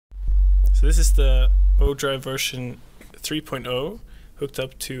So this is the ODrive version 3.0 hooked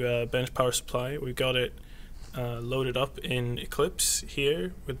up to a bench power supply. We got it loaded up in Eclipse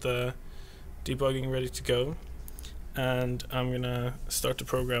here with the debugging ready to go, and I'm gonna start the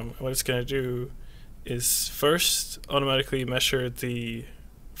program. What it's gonna do is first automatically measure the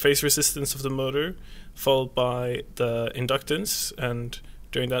phase resistance of the motor, followed by the inductance, and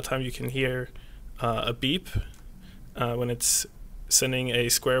during that time you can hear a beep when it's sending a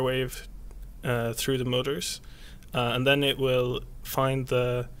square wave through the motors, and then it will find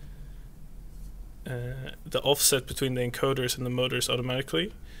the offset between the encoders and the motors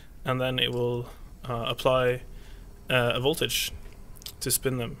automatically, and then it will apply a voltage to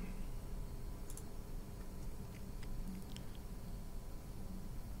spin them.